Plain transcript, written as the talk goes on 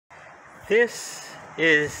This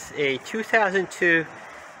is a 2002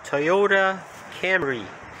 Toyota Camry.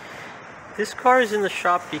 This car is in the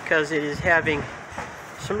shop because it is having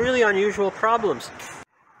some really unusual problems.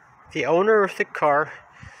 The owner of the car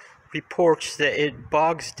reports that it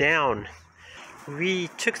bogs down. We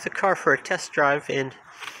took the car for a test drive and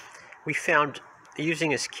we found,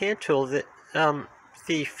 using a scan tool, that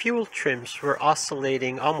the fuel trims were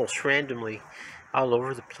oscillating almost randomly all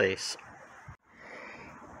over the place.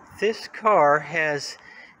 This car has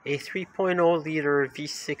a 3.0 liter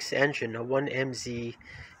V6 engine, a 1MZ-FE,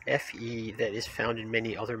 that is found in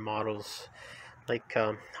many other models like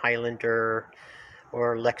Highlander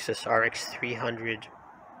or Lexus RX 300.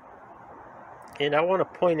 And I want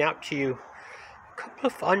to point out to you a couple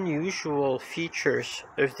of unusual features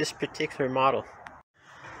of this particular model.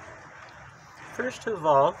 First of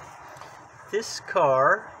all, this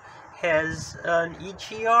car has an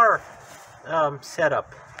EGR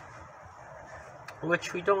setup,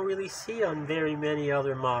 which we don't really see on very many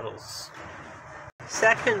other models.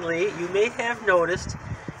 Secondly, you may have noticed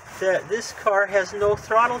that this car has no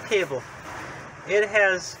throttle cable. It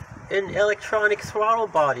has an electronic throttle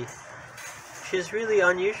body, which is really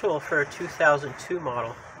unusual for a 2002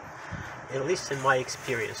 model, at least in my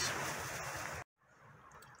experience.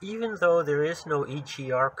 Even though there is no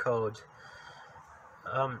EGR code,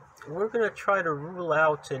 we're going to try to rule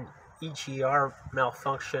out an EGR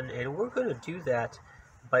malfunction, and we're going to do that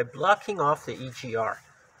by blocking off the EGR,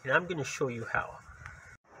 and I'm going to show you how.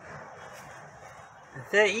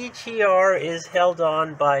 The EGR is held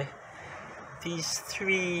on by these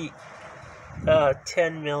three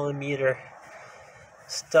 10mm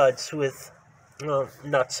studs with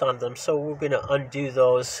nuts on them, so we're going to undo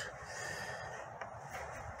those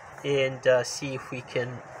and see if we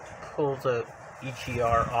can pull the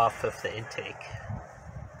EGR off of the intake.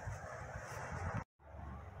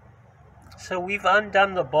 So we've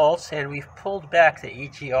undone the bolts and we've pulled back the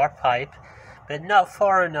EGR pipe, but not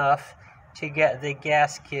far enough to get the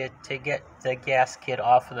gasket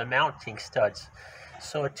off of the mounting studs.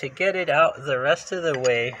 So to get it out the rest of the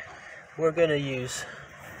way, we're going to use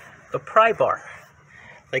a pry bar,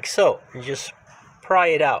 like so, and just pry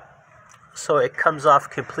it out so it comes off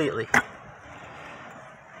completely.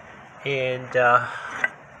 And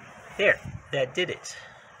there, that did it.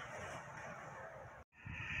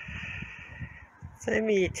 Let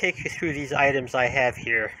me take you through these items I have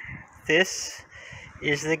here. This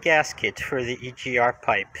is the gasket for the EGR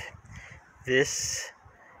pipe. This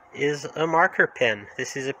is a marker pen.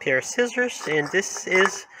 This is a pair of scissors, and this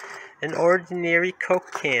is an ordinary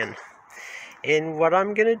Coke can. And what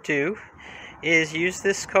I'm going to do is use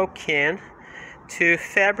this Coke can to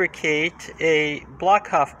fabricate a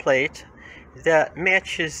block-off plate that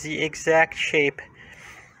matches the exact shape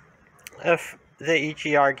of the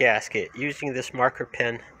EGR gasket using this marker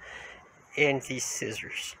pen and these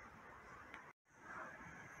scissors.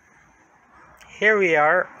 Here we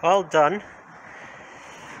are, all done.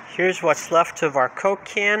 Here's what's left of our Coke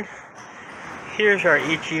can. Here's our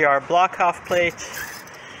EGR block-off plate.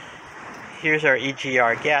 Here's our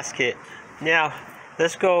EGR gasket. Now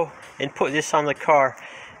let's go and put this on the car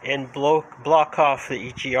and block off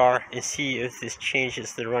the EGR and see if this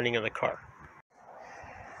changes the running of the car.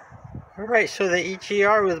 Alright, so the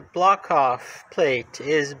EGR with block-off plate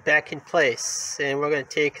is back in place, and we're going to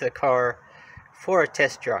take the car for a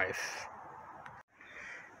test drive.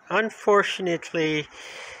 Unfortunately,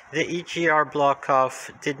 the EGR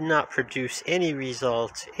block-off did not produce any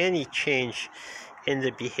result, any change in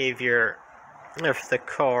the behavior of the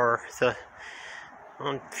car. The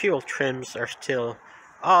fuel trims are still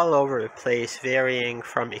all over the place, varying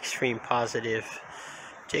from extreme positive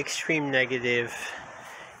to extreme negative.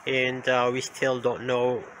 And we still don't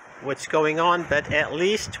know what's going on, but at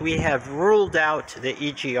least we have ruled out the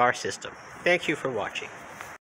EGR system. Thank you for watching.